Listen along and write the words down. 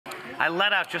I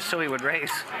let out just so he would raise.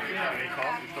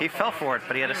 He fell for it,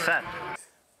 but he had a set.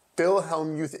 Phil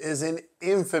Hellmuth is an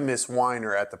infamous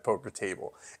whiner at the poker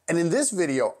table. And in this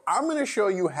video, I'm going to show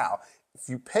you how, if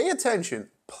you pay attention,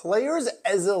 players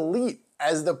as elite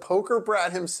as the Poker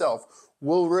Brat himself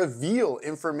will reveal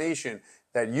information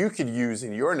that you could use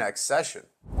in your next session.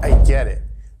 I get it.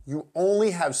 You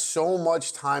only have so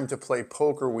much time to play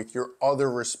poker with your other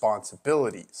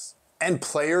responsibilities. And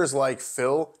players like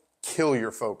Phil kill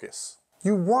your focus.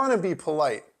 You want to be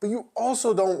polite, but you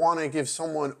also don't want to give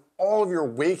someone all of your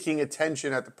waking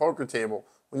attention at the poker table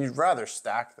when you'd rather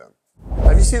stack them.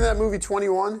 Have you seen that movie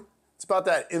 21? It's about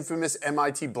that infamous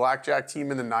MIT blackjack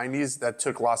team in the 90s that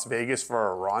took Las Vegas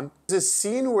for a run. There's a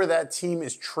scene where that team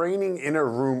is training in a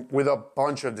room with a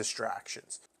bunch of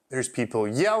distractions. There's people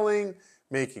yelling,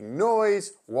 making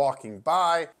noise, walking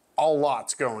by, a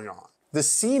lot's going on. The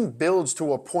scene builds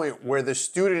to a point where the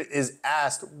student is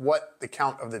asked what the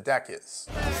count of the deck is.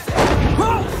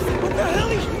 Bro, what the hell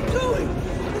are you doing?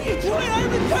 What are you doing? I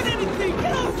haven't done anything.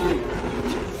 Get off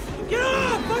me. Get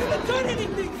off. I haven't done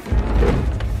anything.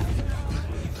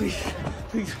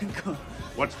 Please, go.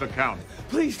 What's the count?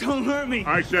 Please don't hurt me.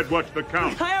 I said, what's the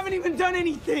count? I haven't even done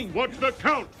anything. What's the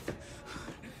count?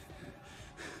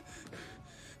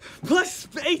 Plus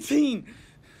 18.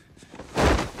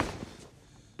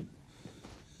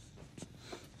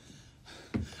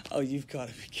 Oh, you've got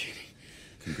to be kidding.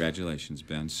 Congratulations,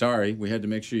 Ben. Sorry, we had to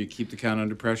make sure you keep the count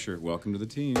under pressure. Welcome to the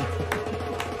team.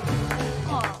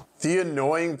 The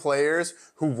annoying players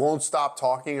who won't stop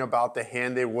talking about the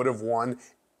hand they would have won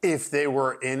if they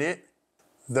were in it,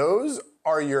 those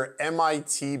are your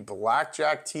MIT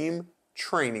blackjack team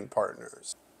training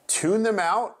partners. Tune them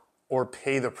out or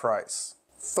pay the price.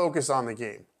 Focus on the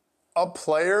game. A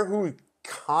player who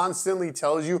constantly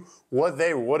tells you what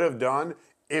they would have done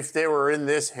if they were in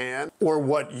this hand, or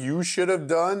what you should have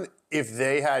done if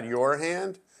they had your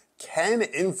hand, can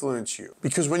influence you.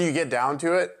 Because when you get down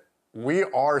to it, we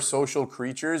are social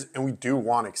creatures and we do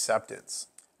want acceptance.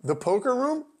 The poker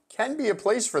room can be a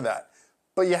place for that,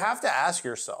 but you have to ask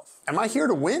yourself, am I here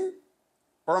to win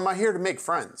or am I here to make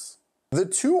friends? The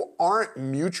two aren't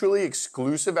mutually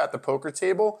exclusive at the poker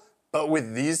table, but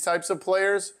with these types of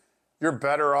players, you're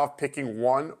better off picking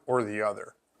one or the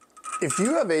other. If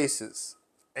you have aces,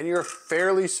 and you're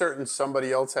fairly certain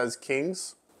somebody else has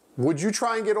kings, would you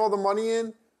try and get all the money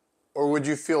in, or would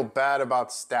you feel bad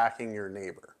about stacking your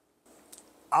neighbor?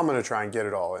 I'm gonna try and get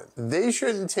it all in. They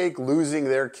shouldn't take losing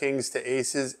their kings to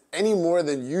aces any more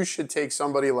than you should take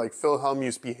somebody like Phil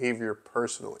Hellmuth's behavior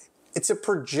personally. It's a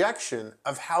projection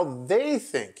of how they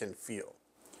think and feel.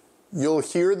 You'll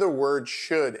hear the word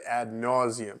should ad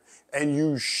nauseum, and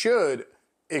you should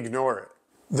ignore it.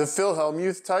 The Phil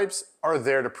Hellmuth types are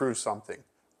there to prove something.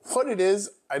 What it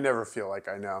is, I never feel like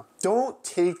I know. Don't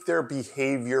take their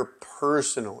behavior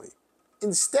personally.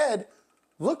 Instead,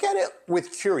 look at it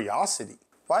with curiosity.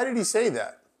 Why did he say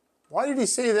that? Why did he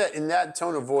say that in that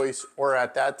tone of voice or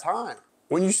at that time?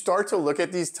 When you start to look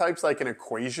at these types like an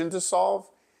equation to solve,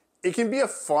 it can be a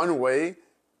fun way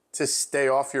to stay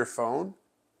off your phone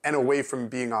and away from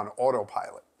being on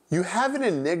autopilot. You have an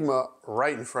enigma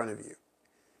right in front of you.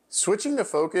 Switching the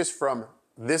focus from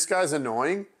this guy's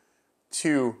annoying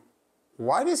to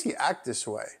why does he act this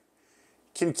way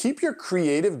can keep your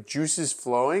creative juices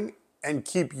flowing and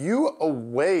keep you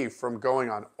away from going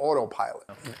on autopilot.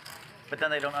 But then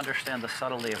they don't understand the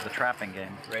subtlety of the trapping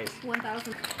game. Raise.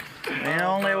 1,000. The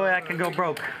only way I can go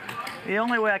broke. The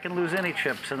only way I can lose any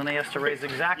chips, and then he has to raise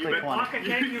exactly 20. Pocket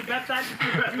king, you bet that?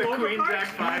 You bet the queen jack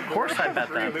 5. Of course I bet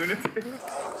that.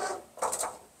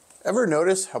 Ever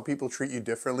notice how people treat you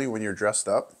differently when you're dressed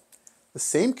up? The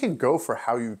same can go for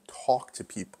how you talk to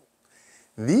people.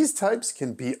 These types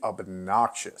can be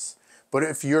obnoxious, but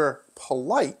if you're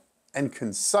polite and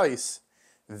concise,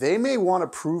 they may want to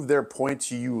prove their point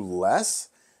to you less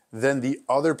than the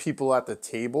other people at the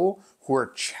table who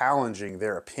are challenging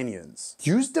their opinions.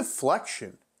 Use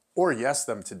deflection or yes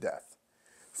them to death.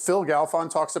 Phil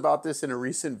Galfond talks about this in a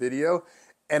recent video,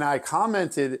 and I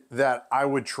commented that I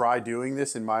would try doing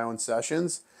this in my own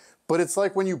sessions, but it's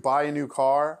like when you buy a new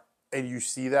car and you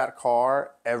see that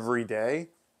car every day.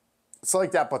 It's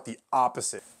like that, but the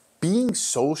opposite. Being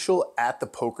social at the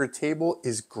poker table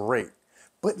is great,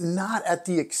 but not at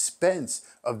the expense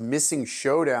of missing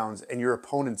showdowns and your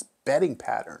opponent's betting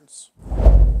patterns.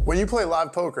 When you play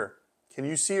live poker, can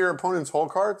you see your opponent's hole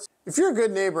cards? If you're a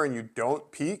good neighbor and you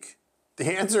don't peek,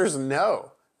 the answer is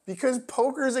no, because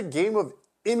poker is a game of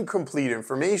incomplete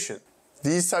information.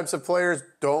 These types of players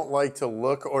don't like to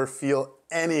look or feel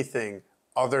anything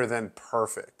other than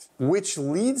perfect, which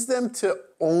leads them to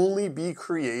only be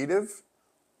creative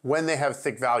when they have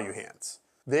thick value hands.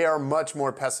 They are much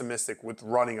more pessimistic with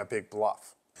running a big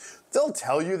bluff. They'll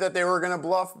tell you that they were going to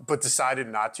bluff, but decided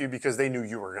not to because they knew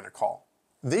you were going to call.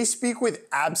 They speak with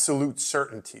absolute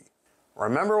certainty.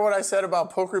 Remember what I said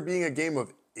about poker being a game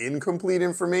of incomplete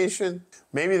information?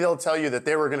 Maybe they'll tell you that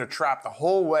they were going to trap the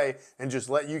whole way and just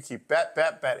let you keep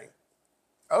betting.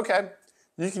 Okay,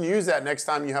 you can use that next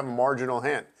time you have a marginal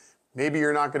hand. Maybe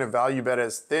you're not going to value bet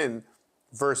as thin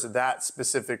versus that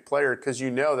specific player because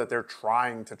you know that they're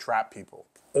trying to trap people.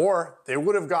 Or they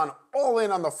would have gone all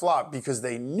in on the flop because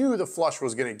they knew the flush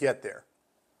was going to get there.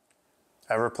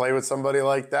 Ever play with somebody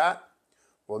like that?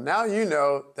 Well, now you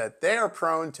know that they are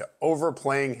prone to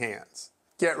overplaying hands.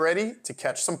 Get ready to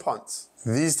catch some punts.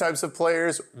 These types of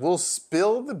players will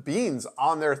spill the beans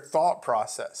on their thought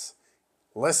process.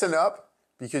 Listen up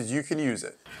because you can use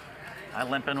it. I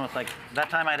limp in with that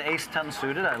time I had ace-10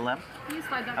 suited, I limp.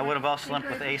 I would have also limped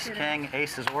with ace-king,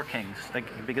 aces or kings.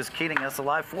 Because Keating has the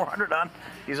live 400 on,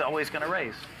 he's always going to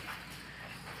raise.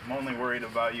 I'm only worried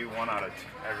about you 1 out of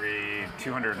every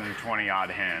 220 odd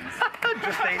hands.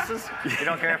 Just aces? You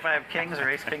don't care if I have kings or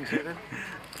ace-king suited?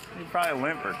 You probably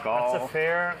limp or call.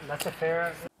 That's a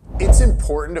fair. It's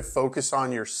important to focus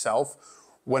on yourself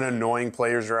when annoying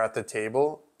players are at the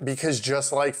table because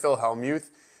just like Phil Hellmuth,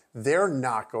 they're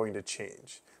not going to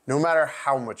change, no matter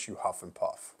how much you huff and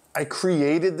puff. I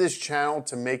created this channel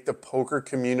to make the poker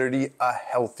community a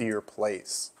healthier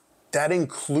place. That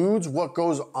includes what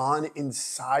goes on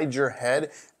inside your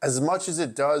head as much as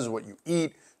it does what you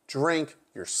eat, drink,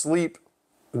 your sleep.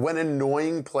 When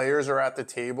annoying players are at the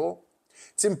table,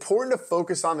 it's important to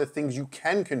focus on the things you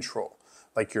can control,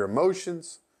 like your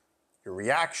emotions, your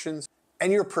reactions,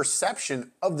 and your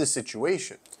perception of the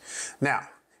situation. Now,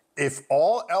 if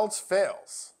all else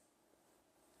fails,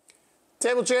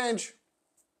 table change.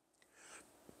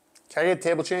 Can I get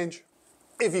table change?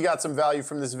 If you got some value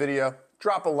from this video,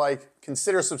 drop a like,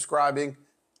 consider subscribing,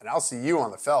 and I'll see you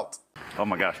on the felt. Oh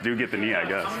my gosh, do get the knee, I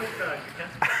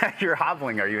guess. You're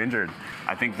hobbling, are you injured?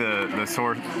 I think the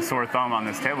sore thumb on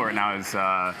this table right now is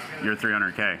your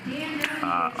 300K.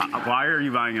 Why are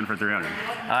you buying in for 300?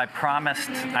 I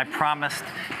promised.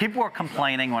 People were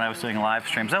complaining when I was doing live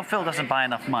streams, oh, Phil doesn't buy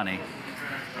enough money.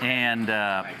 And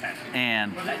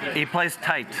he plays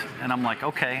tight. And I'm like,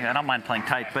 okay, I don't mind playing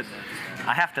tight, but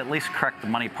I have to at least correct the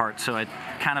money part. So I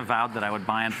kind of vowed that I would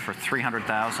buy in for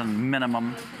 $300,000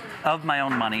 minimum of my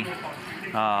own money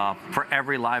for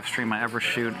every live stream I ever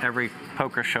shoot, every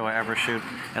poker show I ever shoot,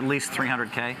 at least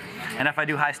 $300K. And if I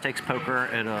do high stakes poker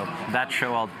at that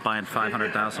show, I'll buy in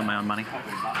 $500,000 of my own money.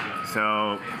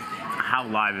 So how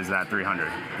live is that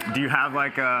 300? Do you have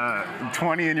like a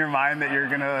 20 in your mind that you're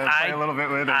gonna play a little bit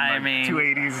with, and I like mean,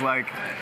 280s like